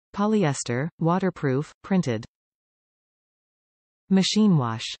Polyester, waterproof, printed. Machine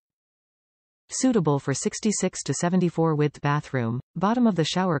wash. Suitable for 66 to 74 width bathroom. Bottom of the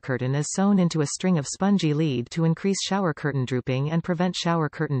shower curtain is sewn into a string of spongy lead to increase shower curtain drooping and prevent shower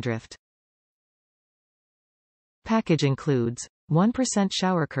curtain drift. Package includes 1%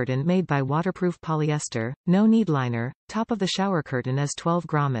 shower curtain made by waterproof polyester, no need liner, top of the shower curtain is 12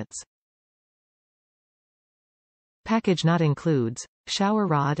 grommets. Package not includes shower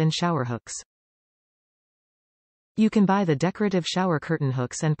rod and shower hooks. You can buy the decorative shower curtain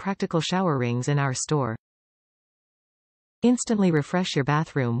hooks and practical shower rings in our store. Instantly refresh your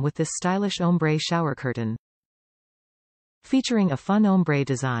bathroom with this stylish ombre shower curtain. Featuring a fun ombre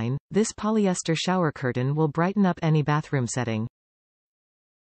design, this polyester shower curtain will brighten up any bathroom setting.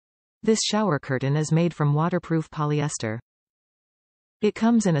 This shower curtain is made from waterproof polyester. It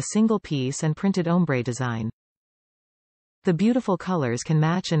comes in a single piece and printed ombre design. The beautiful colors can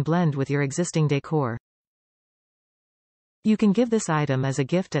match and blend with your existing decor. You can give this item as a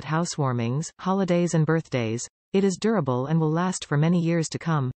gift at housewarmings, holidays and birthdays. It is durable and will last for many years to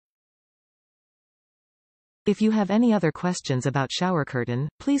come. If you have any other questions about shower curtain,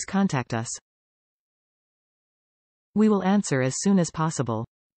 please contact us. We will answer as soon as possible.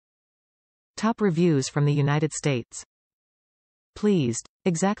 Top reviews from the United States. Pleased.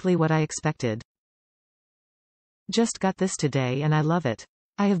 Exactly what I expected. Just got this today and I love it.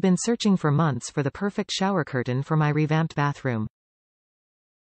 I have been searching for months for the perfect shower curtain for my revamped bathroom.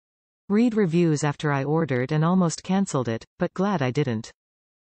 Read reviews after I ordered and almost cancelled it, but glad I didn't.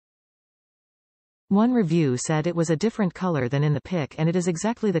 One review said it was a different color than in the pic and it is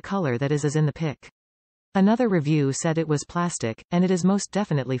exactly the color that is as in the pic. Another review said it was plastic, and it is most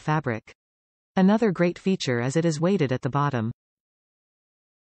definitely fabric. Another great feature is it is weighted at the bottom.